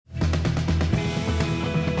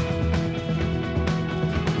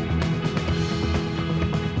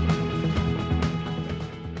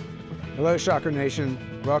Hello, Shocker Nation.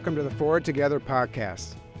 Welcome to the Forward Together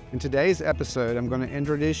podcast. In today's episode, I'm going to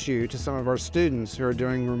introduce you to some of our students who are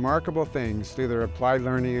doing remarkable things through their applied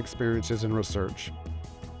learning experiences and research.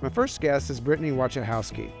 My first guest is Brittany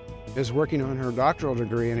Wojciechowski, who is working on her doctoral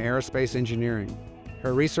degree in aerospace engineering.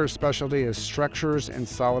 Her research specialty is structures and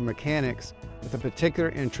solid mechanics with a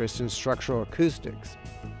particular interest in structural acoustics.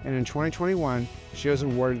 And in 2021, she was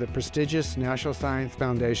awarded the prestigious National Science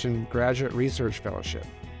Foundation Graduate Research Fellowship.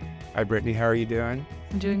 Hi, Brittany. How are you doing?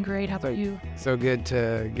 I'm doing great. How about you? So good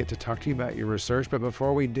to get to talk to you about your research. But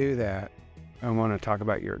before we do that, I want to talk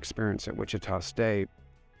about your experience at Wichita State.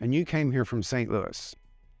 And you came here from St. Louis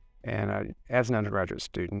and as an undergraduate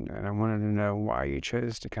student, and I wanted to know why you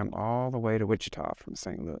chose to come all the way to Wichita from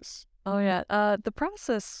St. Louis. Oh, yeah. The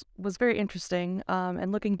process was very interesting.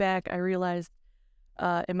 And looking back, I realized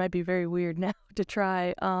it might be very weird now to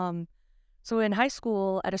try. So in high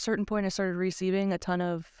school, at a certain point, I started receiving a ton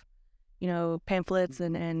of pamphlets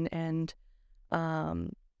and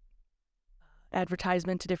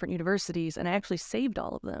advertisement to different universities, and I actually saved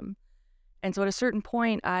all of them. And so at a certain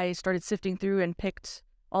point, I started sifting through and picked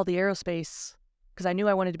all the aerospace, because I knew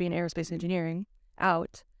I wanted to be in aerospace engineering,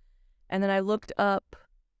 out. And then I looked up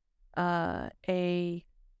top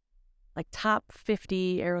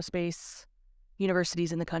 50 aerospace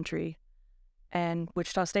universities in the country, and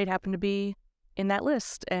Wichita State happened to be in that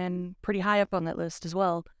list and pretty high up on that list as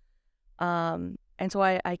well. And so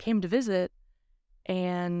I came to visit,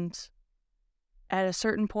 and at a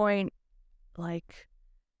certain point,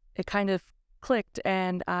 it kind of clicked,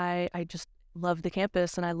 and I just loved the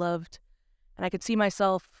campus, and I could see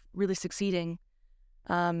myself really succeeding.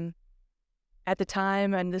 At the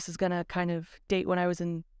time, and this is going to kind of date when I was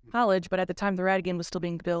in college, but at the time the Radigan was still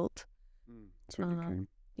being built. That's where you came.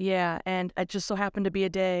 Yeah, and it just so happened to be a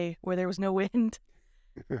day where there was no wind.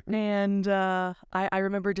 And I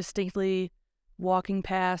remember distinctly walking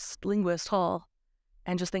past Linguist Hall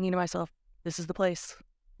and just thinking to myself, this is the place.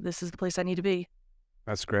 This is the place I need to be.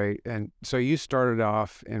 That's great. And so you started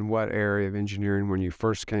off in what area of engineering when you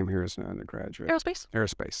first came here as an undergraduate?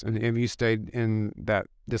 Aerospace. And have you stayed in that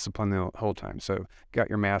discipline the whole time? So got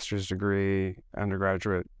your master's degree,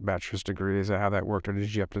 undergraduate, bachelor's degree. Is that how that worked? Or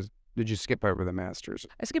did you skip over the master's?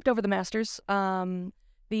 I skipped over the master's.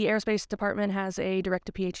 The aerospace department has a direct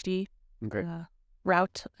to PhD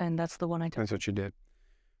route, and that's the one I took. That's what you did.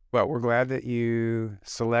 Well, we're glad that you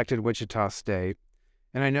selected Wichita State.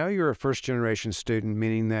 And I know you're a first-generation student,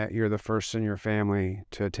 meaning that you're the first in your family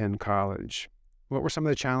to attend college. What were some of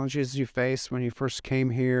the challenges you faced when you first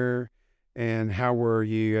came here, and how were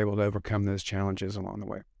you able to overcome those challenges along the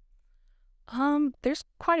way? There's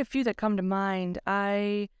quite a few that come to mind.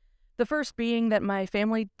 The first being that my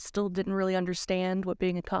family still didn't really understand what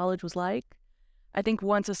being in college was like. I think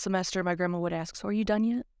once a semester, my grandma would ask, so are you done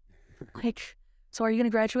yet? So are you going to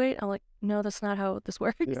graduate? I'm like, no, that's not how this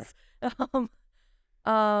works. Yeah.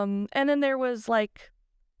 And then there was the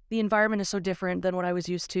environment is so different than what I was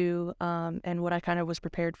used to, and what I kind of was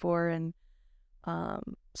prepared for. And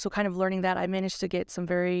so kind of learning that, I managed to get some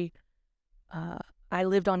I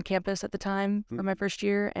lived on campus at the time for my first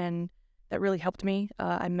year, and that really helped me.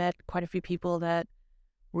 I met quite a few people that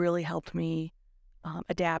really helped me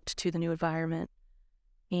adapt to the new environment.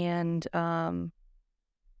 And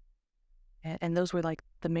those were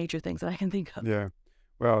the major things that I can think of. Yeah.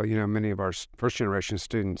 Well, many of our first-generation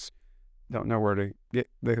students don't know where to get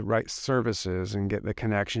the right services and get the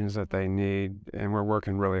connections that they need. And we're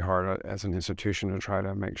working really hard as an institution to try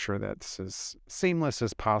to make sure that's as seamless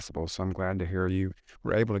as possible. So I'm glad to hear you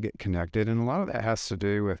were able to get connected. And a lot of that has to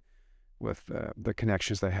do with the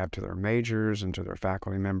connections they have to their majors and to their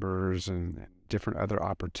faculty members and different other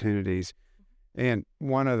opportunities. And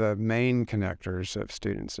one of the main connectors of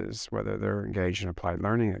students is whether they're engaged in applied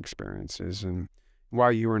learning experiences. And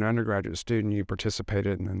while you were an undergraduate student, you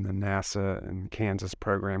participated in the NASA and Kansas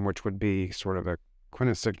program, which would be sort of a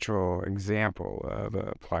quintessential example of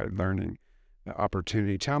applied learning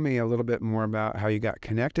opportunity. Tell me a little bit more about how you got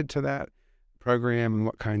connected to that program and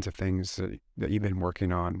what kinds of things that you've been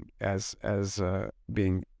working on as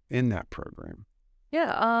being in that program.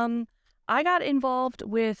 Yeah, I got involved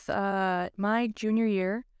with my junior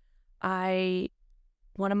year.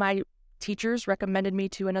 One of my teachers recommended me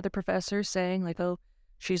to another professor, saying oh,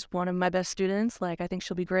 she's one of my best students. I think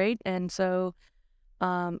she'll be great. And so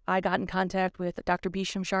I got in contact with Dr.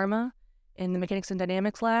 Bisham Sharma in the Mechanics and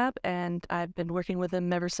Dynamics lab, and I've been working with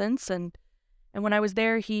him ever since. And when I was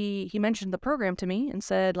there, he mentioned the program to me and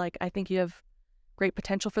said, I think you have great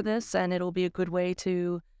potential for this, and it'll be a good way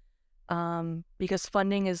to, because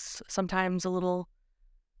funding is sometimes a little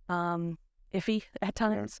iffy at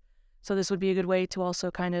times. So this would be a good way to also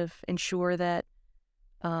kind of ensure that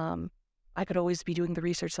I could always be doing the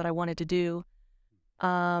research that I wanted to do.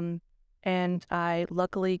 And I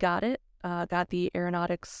luckily got it, got the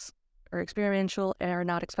aeronautics or experiential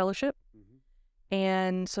aeronautics fellowship.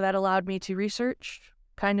 And so that allowed me to research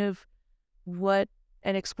kind of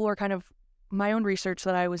and explore kind of my own research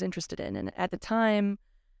that I was interested in. And at the time,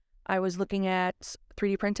 I was looking at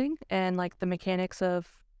 3D printing and like the mechanics of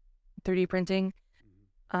 3D printing.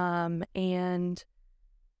 And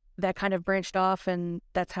that kind of branched off, and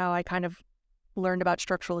that's how I kind of learned about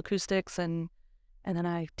structural acoustics, and then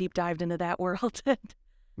I deep dived into that world.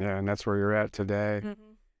 Yeah, and that's where you're at today.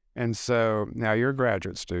 Mm-hmm. And so now you're a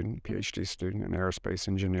graduate student, PhD student in aerospace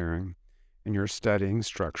engineering, and you're studying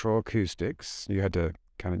structural acoustics. You had to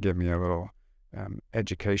kind of give me a little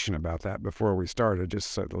education about that before we started,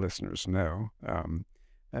 just so the listeners know.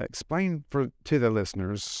 Explain to the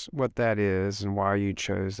listeners what that is and why you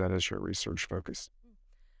chose that as your research focus.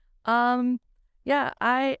 Yeah,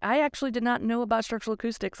 I actually did not know about structural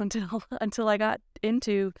acoustics until I got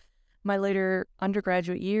into my later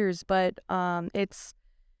undergraduate years, but it's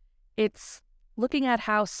looking at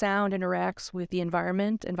how sound interacts with the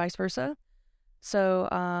environment and vice versa. So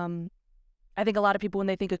I think a lot of people, when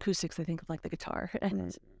they think acoustics, they think of like the guitar.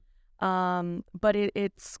 And but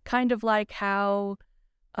it's kind of like how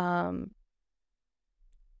do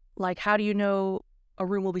you know a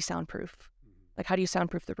room will be soundproof? Like, how do you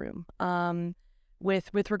soundproof the room?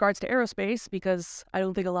 With regards to aerospace, because I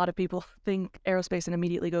don't think a lot of people think aerospace and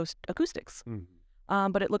immediately goes acoustics.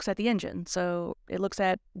 But it looks at the engine. So it looks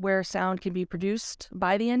at where sound can be produced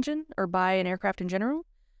by the engine or by an aircraft in general.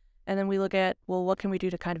 And then we look at, well, what can we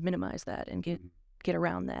do to kind of minimize that and get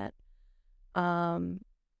around that?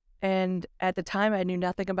 And at the time, I knew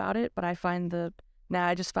nothing about it, but I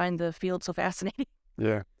just find the field so fascinating.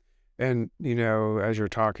 Yeah. And, as you're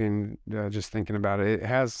talking, just thinking about it, it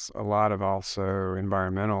has a lot of also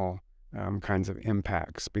environmental kinds of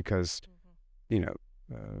impacts because,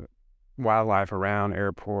 wildlife around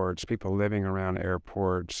airports, people living around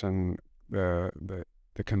airports, and the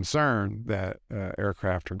concern that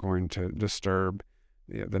aircraft are going to disturb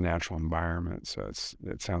the natural environment. So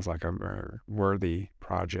it sounds like a very worthy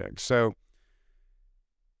project. So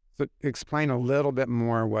explain a little bit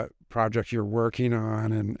more what project you're working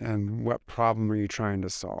on and what problem are you trying to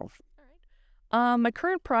solve? All right. My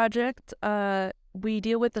current project, we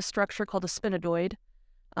deal with a structure called a spinodoid,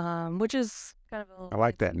 which is kind of I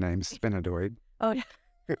like that name, spinodoid. Oh, yeah.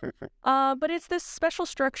 But it's this special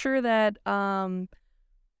structure that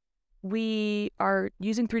we are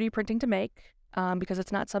using 3D printing to make because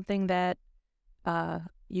it's not something that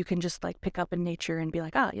you can just like pick up in nature and be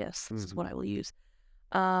like, yes, this is what I will use.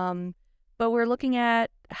 But we're looking at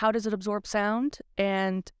how does it absorb sound,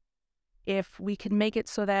 and if we can make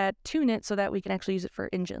it tune it so that we can actually use it for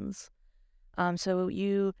engines.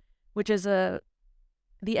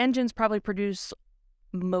 The engines probably produce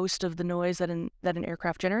most of the noise that an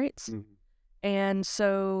aircraft generates. And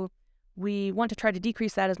so we want to try to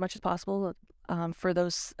decrease that as much as possible for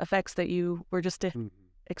those effects that you were just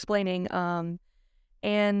explaining.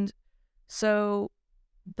 And so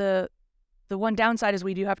the one downside is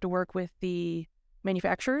we do have to work with the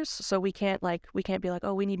manufacturers. So we can't be like,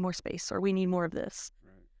 oh, we need more space or we need more of this.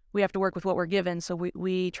 Right. We have to work with what we're given. So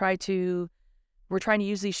we're trying to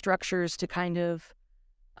use these structures to kind of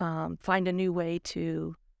find a new way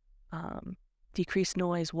to decrease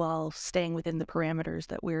noise while staying within the parameters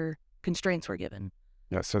constraints we're given.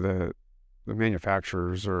 Yeah. So the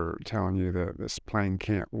manufacturers are telling you that this plane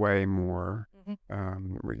can't weigh more.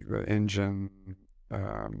 The engine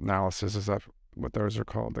analysis, is that what those are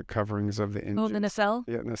called? The coverings of the engine. Oh, the nacelle?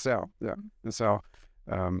 Yeah, nacelle. Yeah, nacelle.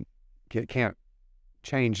 Can't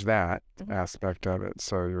change that aspect of it.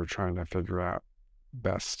 So you're trying to figure out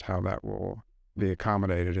best how that will be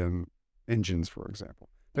accommodated in engines, for example.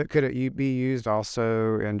 But could it be used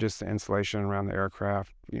also in just the insulation around the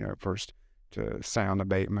aircraft, first to sound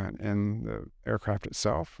abatement in the aircraft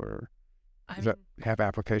itself, or does that have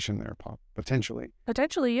application there, potentially?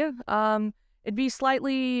 Potentially, yeah. It'd be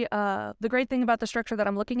slightly, the great thing about the structure that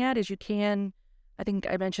I'm looking at is I think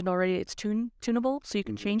I mentioned already, it's tunable, so you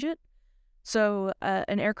can change it. So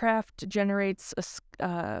an aircraft generates, it's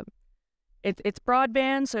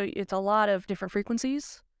broadband, so it's a lot of different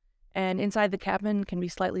frequencies. And inside the cabin can be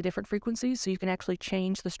slightly different frequencies, so you can actually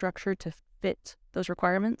change the structure to fit those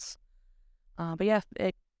requirements. But yeah,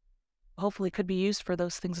 it hopefully could be used for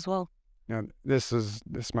those things as well. Now, this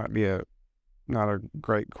might be not a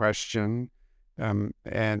great question,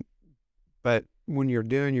 but when you're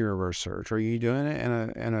doing your research, are you doing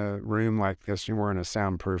it in a room like this? We're in a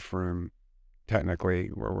soundproof room technically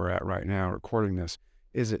where we're at right now recording this.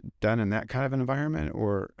 Is it done in that kind of environment,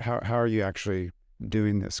 or how are you actually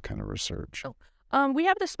doing this kind of research? We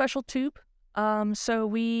have this special tube. So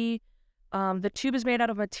the tube is made out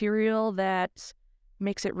of material that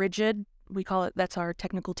makes it rigid. We call it, that's our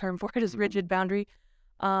technical term for it, is rigid boundary,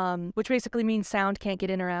 which basically means sound can't get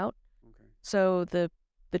in or out. Okay. So the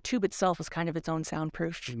tube itself is kind of its own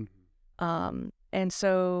soundproof. And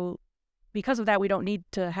so because of that, we don't need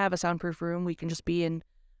to have a soundproof room. We can just be in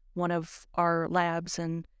one of our labs,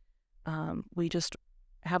 and we just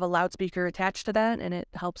have a loudspeaker attached to that, and it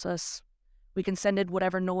helps us. We can send it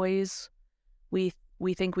whatever noise we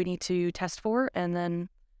think we need to test for, and then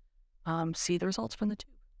see the results from the tube.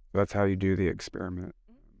 That's how you do the experiment.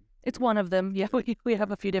 It's one of them. Yeah, we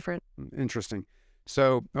have a few different. Interesting.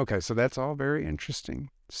 So, okay, so that's all very interesting.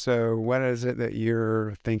 So what is it that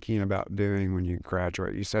you're thinking about doing when you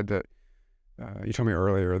graduate? You said that, you told me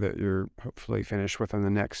earlier that you're hopefully finished within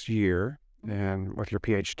the next year and with your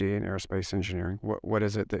PhD in aerospace engineering. What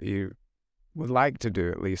is it that you would like to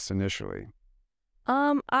do, at least initially?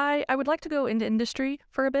 I would like to go into industry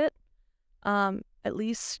for a bit, at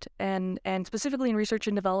least, and specifically in research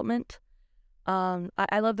and development.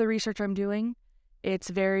 I love the research I'm doing.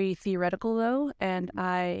 It's very theoretical though, and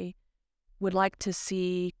I would like to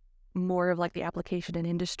see more of like the application in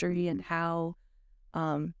industry and how,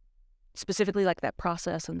 specifically like that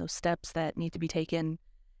process and those steps that need to be taken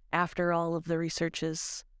after all of the research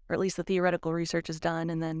is, or at least the theoretical research is done,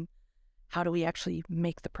 and then how do we actually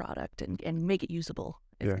make the product and make it usable?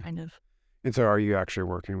 It's kind of. And so are you actually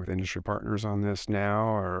working with industry partners on this now,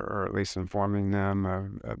 or at least informing them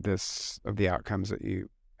of the outcomes that you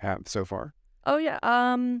have so far? Oh,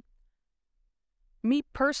 yeah. Me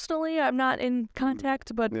personally, I'm not in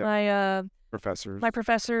contact, but my professor,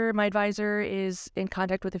 my advisor is in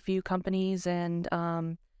contact with a few companies, and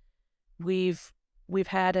we've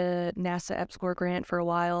had a NASA EPSCoR grant for a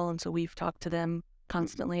while, and so we've talked to them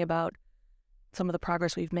constantly about some of the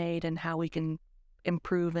progress we've made and how we can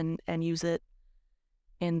improve and use it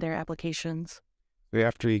in their applications.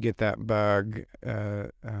 After you get that bug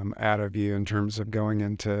out of you in terms of going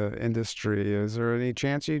into industry, is there any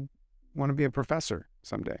chance you want to be a professor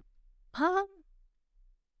someday? I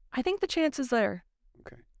think the chance is there.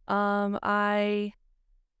 Okay. I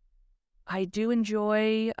do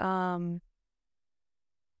enjoy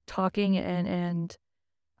talking, and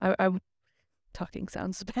I talking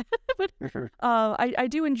sounds bad, but I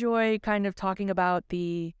do enjoy kind of talking about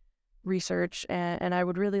the research, and I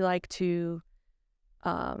would really like to.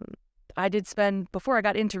 Before I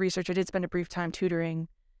got into research, I did spend a brief time tutoring,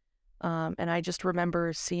 and I just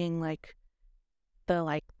remember seeing like the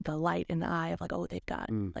light in the eye of like, oh, they've got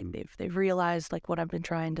like they've realized like what I've been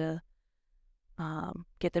trying to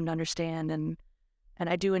get them to understand, and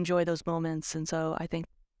I do enjoy those moments, and so I think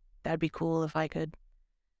that'd be cool if I could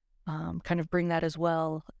kind of bring that as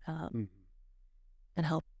well, and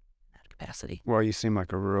help in that capacity. Well, you seem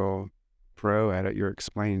like a real pro at it. You're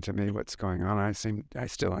explaining to me what's going on. I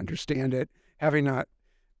still understand it, having not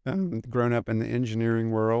grown up in the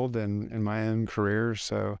engineering world and in my own career.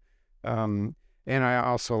 So, and I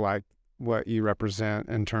also like what you represent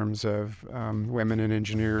in terms of women in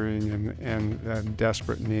engineering and the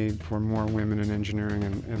desperate need for more women in engineering.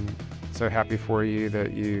 And so happy for you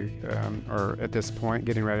that you are at this point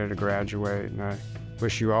getting ready to graduate. And I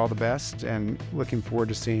wish you all the best, and looking forward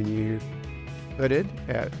to seeing you hooded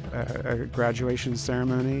at a graduation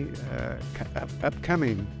ceremony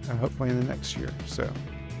upcoming, hopefully in the next year. So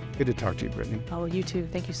good to talk to you, Brittany. Oh, you too.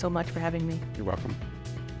 Thank you so much for having me. You're welcome.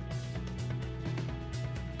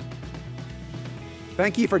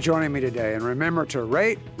 Thank you for joining me today, and remember to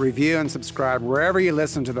rate, review, and subscribe wherever you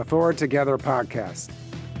listen to the Forward Together podcast.